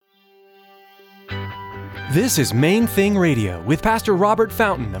This is Main Thing Radio with Pastor Robert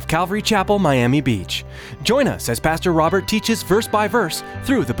Fountain of Calvary Chapel, Miami Beach. Join us as Pastor Robert teaches verse by verse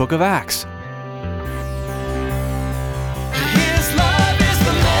through the book of Acts. His love is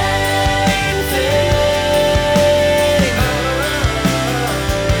the main thing.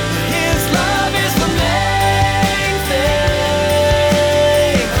 His love is the main thing.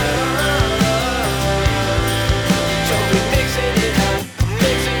 So we're mixing it up,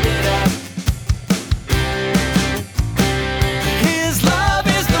 mixing it up. His love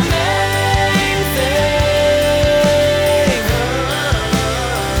is the main thing.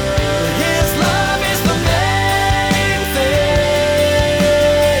 His love is the main thing.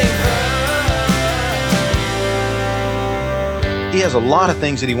 He has a lot of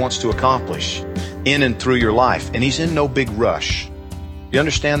things that he wants to accomplish in and through your life, and he's in no big rush. You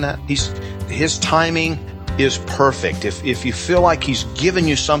understand that? His timing is perfect. If you feel like he's given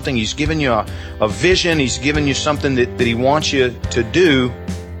you something, he's given you a vision, he's given you something that he wants you to do,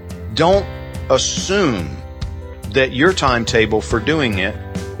 don't assume that your timetable for doing it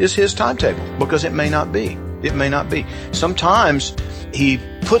is his timetable, because it may not be. It may not be. Sometimes he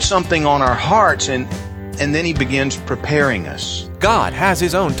puts something on our hearts and then he begins preparing us. God has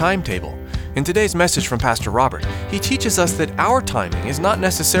His own timetable. In today's message from Pastor Robert, he teaches us that our timing is not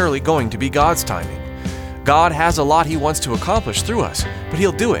necessarily going to be God's timing. God has a lot He wants to accomplish through us, but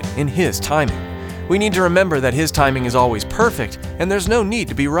He'll do it in His timing. We need to remember that His timing is always perfect, and there's no need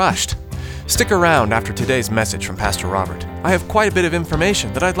to be rushed. Stick around after today's message from Pastor Robert. I have quite a bit of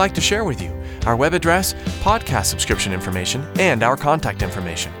information that I'd like to share with you: our web address, podcast subscription information, and our contact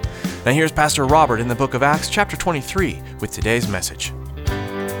information. Now here's Pastor Robert in the book of Acts, chapter 23, with today's message.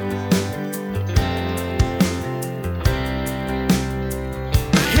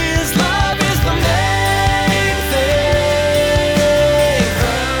 His love is the main thing.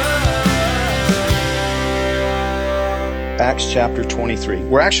 Acts chapter 23.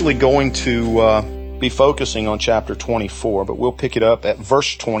 We're actually going to be focusing on chapter 24, but we'll pick it up at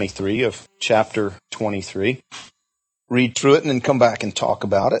verse 23 of chapter 23. Read through it and then come back and talk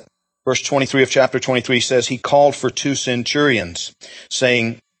about it. Verse 23 of chapter 23 says, He called for 2 centurions,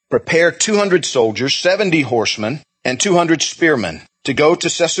 saying, Prepare 200 soldiers, 70 horsemen, and 200 spearmen, to go to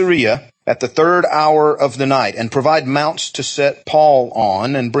Caesarea at the 3rd hour of the night, and provide mounts to set Paul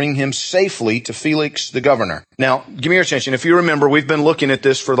on, and bring him safely to Felix the governor. Now, give me your attention. If you remember, we've been looking at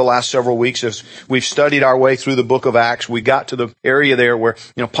this for the last several weeks as we've studied our way through the book of Acts. We got to the area there where,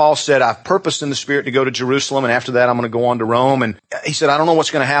 Paul said, I've purposed in the Spirit to go to Jerusalem, and after that I'm going to go on to Rome. And he said, I don't know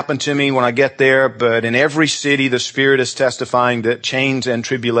what's going to happen to me when I get there, but in every city the Spirit is testifying that chains and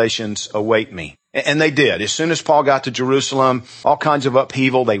tribulations await me. And they did. As soon as Paul got to Jerusalem, all kinds of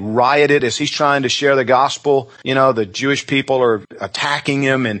upheaval. They rioted as he's trying to share the gospel. The Jewish people are attacking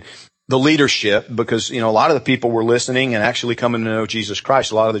him, and the leadership, because, a lot of the people were listening and actually coming to know Jesus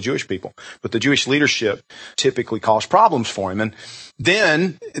Christ, a lot of the Jewish people. But the Jewish leadership typically caused problems for him. And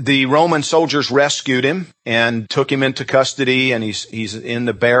then the Roman soldiers rescued him and took him into custody, and he's in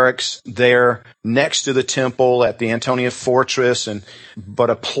the barracks there next to the temple at the Antonia fortress. But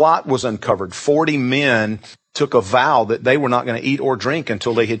a plot was uncovered. 40 men took a vow that they were not going to eat or drink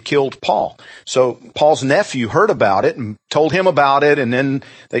until they had killed Paul. So Paul's nephew heard about it and told him about it, and then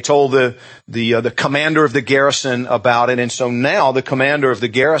they told the commander of the garrison about it. And so now the commander of the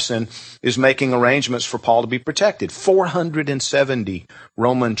garrison is making arrangements for Paul to be protected. 470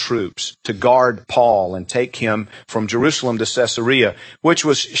 Roman troops to guard Paul and take him from Jerusalem to Caesarea, which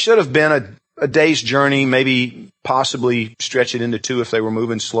should have been a day's journey, maybe possibly stretch it into 2 if they were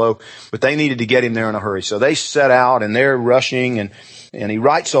moving slow, but they needed to get him there in a hurry. So they set out and they're rushing, and he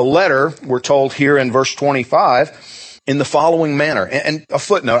writes a letter, we're told here in verse 25, in the following manner. And a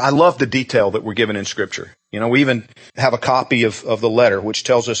footnote, I love the detail that we're given in Scripture. We even have a copy of the letter, which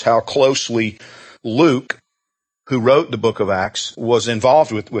tells us how closely Luke, who wrote the book of Acts, was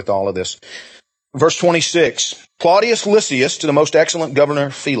involved with all of this. Verse 26, Claudius Lysias to the most excellent governor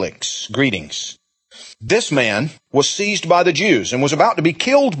Felix, greetings. This man was seized by the Jews and was about to be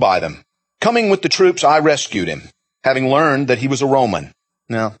killed by them. Coming with the troops, I rescued him, having learned that he was a Roman.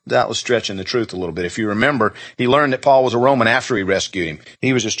 Now, that was stretching the truth a little bit. If you remember, he learned that Paul was a Roman after he rescued him.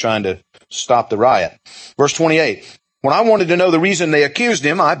 He was just trying to stop the riot. Verse 28, when I wanted to know the reason they accused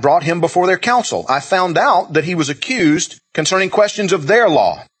him, I brought him before their council. I found out that he was accused concerning questions of their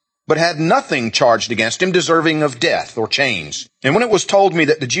law, but had nothing charged against him deserving of death or chains. And when it was told me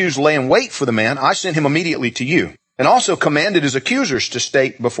that the Jews lay in wait for the man, I sent him immediately to you, and also commanded his accusers to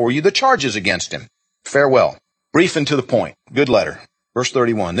state before you the charges against him. Farewell. Brief and to the point. Good letter. Verse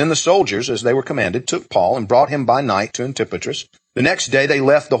 31, then the soldiers, as they were commanded, took Paul and brought him by night to Antipatris, The next day they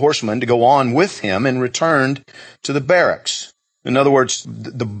left the horsemen to go on with him and returned to the barracks. In other words,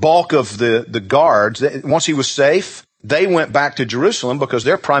 the bulk of the guards, once he was safe, they went back to Jerusalem because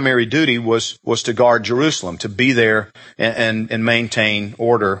their primary duty was to guard Jerusalem, to be there and maintain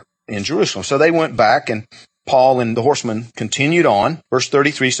order in Jerusalem. So they went back, and Paul and the horsemen continued on. Verse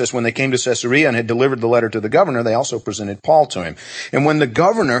 33 says, when they came to Caesarea and had delivered the letter to the governor, they also presented Paul to him. And when the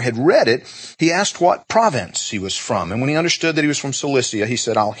governor had read it, he asked what province he was from. And when he understood that he was from Cilicia, he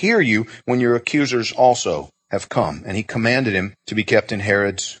said, I'll hear you when your accusers also have come. And he commanded him to be kept in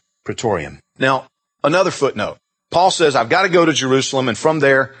Herod's praetorium. Now, another footnote. Paul says, I've got to go to Jerusalem and from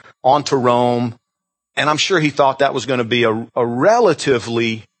there on to Rome. And I'm sure he thought that was going to be a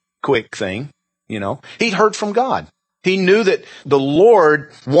relatively quick thing. You know, he'd heard from God. He knew that the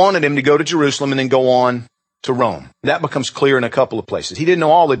Lord wanted him to go to Jerusalem and then go on to Rome. That becomes clear in a couple of places. He didn't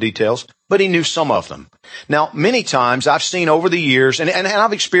know all the details, but he knew some of them. Now, many times I've seen over the years, and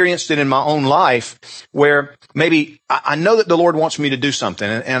I've experienced it in my own life, where maybe I know that the Lord wants me to do something,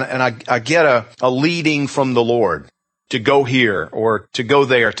 and I get a leading from the Lord to go here or to go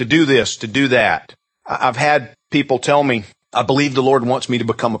there, to do this, to do that. I've had people tell me, I believe the Lord wants me to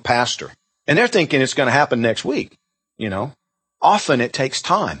become a pastor. And they're thinking it's going to happen next week, you know. Often it takes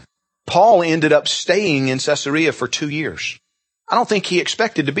time. Paul ended up staying in Caesarea for 2 years. I don't think he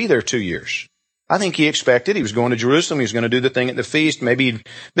expected to be there 2 years. I think he expected he was going to Jerusalem. He was going to do the thing at the feast. Maybe he'd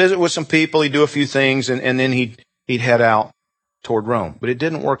visit with some people. He'd do a few things, and then he'd head out toward Rome. But it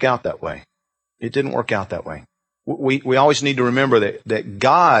didn't work out that way. It didn't work out that way. We always need to remember that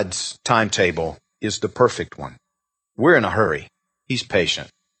God's timetable is the perfect one. We're in a hurry. He's patient.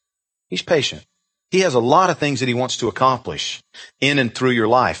 He's patient. He has a lot of things that he wants to accomplish in and through your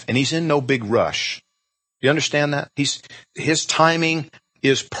life, and he's in no big rush. You understand that? His timing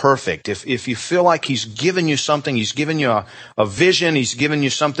is perfect. If you feel like he's given you something, he's given you a vision, he's given you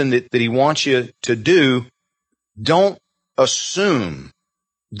something that he wants you to do, don't assume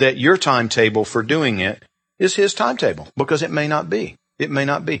that your timetable for doing it is his timetable, because it may not be. It may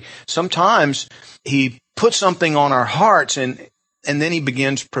not be. Sometimes he puts something on our hearts and then he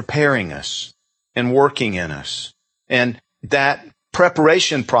begins preparing us and working in us. And that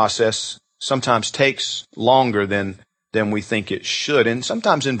preparation process sometimes takes longer than we think it should, and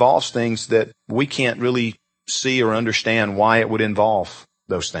sometimes involves things that we can't really see or understand why it would involve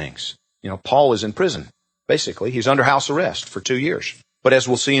those things. You know, Paul is in prison. Basically, he's under house arrest for 2 years. But as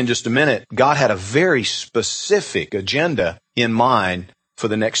we'll see in just a minute, God had a very specific agenda in mind for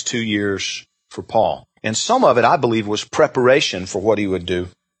the next 2 years for Paul. And some of it, I believe, was preparation for what he would do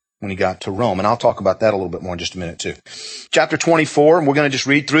when he got to Rome. And I'll talk about that a little bit more in just a minute, too. Chapter 24, and we're going to just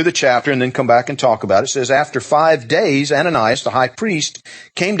read through the chapter and then come back and talk about it. It says, after 5 days, Ananias, the high priest,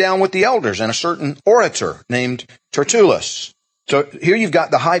 came down with the elders and a certain orator named Tertullus. So here you've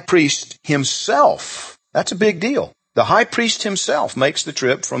got the high priest himself. That's a big deal. The high priest himself makes the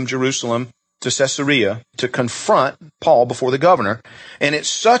trip from Jerusalem to Caesarea to confront Paul before the governor. And it's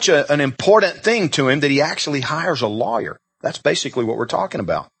such an important thing to him that he actually hires a lawyer. That's basically what we're talking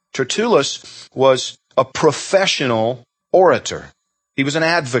about. Tertullus was a professional orator. He was an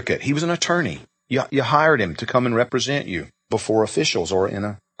advocate. He was an attorney. You hired him to come and represent you before officials or in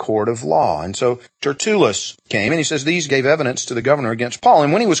a court of law. And so Tertullus came, and he says these gave evidence to the governor against Paul.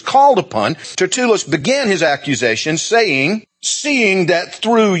 And when he was called upon, Tertullus began his accusation, saying, seeing that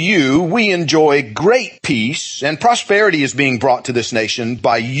through you we enjoy great peace and prosperity is being brought to this nation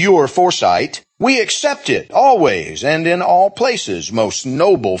by your foresight, we accept it always and in all places, most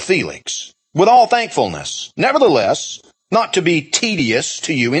noble Felix, with all thankfulness. Nevertheless, not to be tedious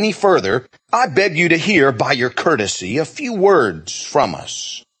to you any further, I beg you to hear by your courtesy a few words from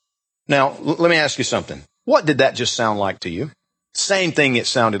us. Now, let me ask you something. What did that just sound like to you? Same thing it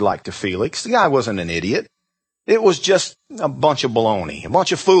sounded like to Felix. The guy wasn't an idiot. It was just a bunch of baloney, a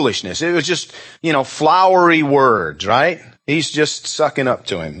bunch of foolishness. It was just, flowery words, right? He's just sucking up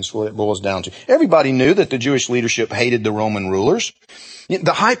to him. That's what it boils down to. Everybody knew that the Jewish leadership hated the Roman rulers.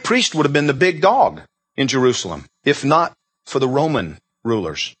 The high priest would have been the big dog in Jerusalem, if not for the Roman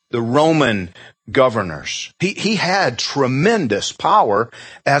rulers, the Roman governors. He had tremendous power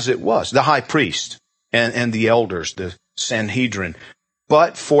as it was, the high priest and the elders, the Sanhedrin.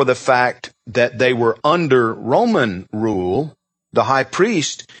 But for the fact that they were under Roman rule, the high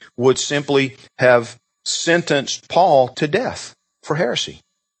priest would simply have sentenced Paul to death for heresy.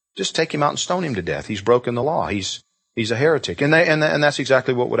 Just take him out and stone him to death. He's broken the law. He's a heretic. And that's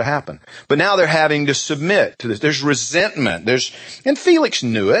exactly what would have happened. But now they're having to submit to this. There's resentment. And Felix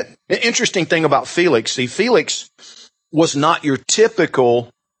knew it. An interesting thing about Felix, Felix was not your typical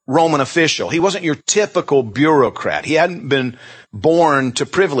Roman official. He wasn't your typical bureaucrat. He hadn't been born to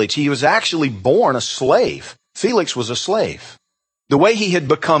privilege. He was actually born a slave. Felix was a slave. The way he had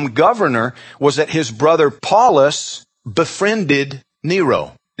become governor was that his brother Paulus befriended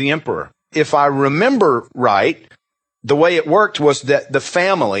Nero, the emperor. If I remember right, the way it worked was that the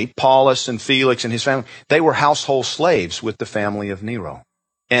family, Paulus and Felix and his family, they were household slaves with the family of Nero.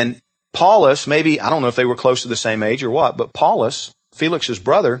 And Paulus, maybe, I don't know if they were close to the same age or what, but Paulus, Felix's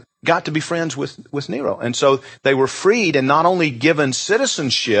brother, got to be friends with Nero. And so they were freed and not only given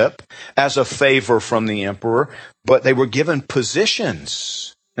citizenship as a favor from the emperor, but they were given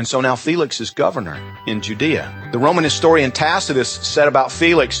positions. And so now Felix is governor in Judea. The Roman historian Tacitus said about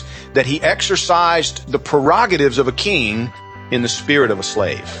Felix that he exercised the prerogatives of a king in the spirit of a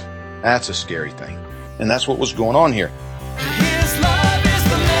slave. That's a scary thing. And that's what was going on here. His love is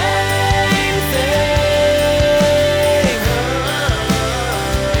the main thing.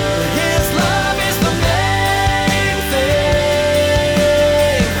 His love is the main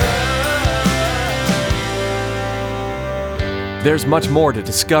thing. There's much more to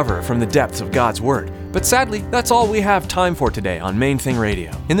discover from the depths of God's Word. But sadly, that's all we have time for today on Main Thing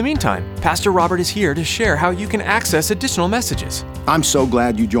Radio. In the meantime, Pastor Robert is here to share how you can access additional messages. I'm so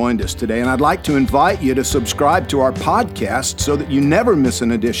glad you joined us today, and I'd like to invite you to subscribe to our podcast so that you never miss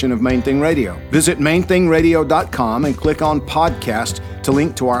an edition of Main Thing Radio. Visit mainthingradio.com and click on Podcast to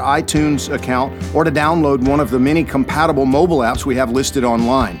link to our iTunes account or to download one of the many compatible mobile apps we have listed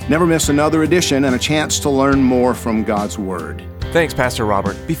online. Never miss another edition and a chance to learn more from God's Word. Thanks, Pastor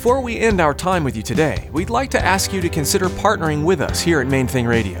Robert. Before we end our time with you today, we'd like to ask you to consider partnering with us here at Main Thing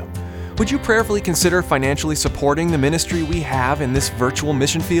Radio. Would you prayerfully consider financially supporting the ministry we have in this virtual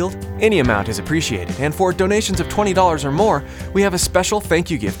mission field? Any amount is appreciated, and for donations of $20 or more, we have a special thank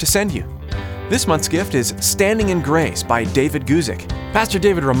you gift to send you. This month's gift is Standing in Grace by David Guzik. Pastor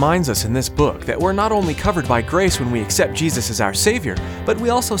David reminds us in this book that we're not only covered by grace when we accept Jesus as our Savior, but we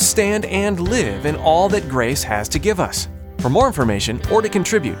also stand and live in all that grace has to give us. For more information or to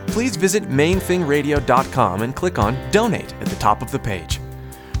contribute, please visit mainthingradio.com and click on Donate at the top of the page.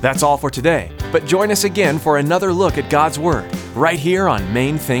 That's all for today, but join us again for another look at God's Word right here on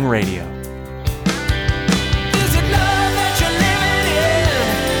Main Thing Radio.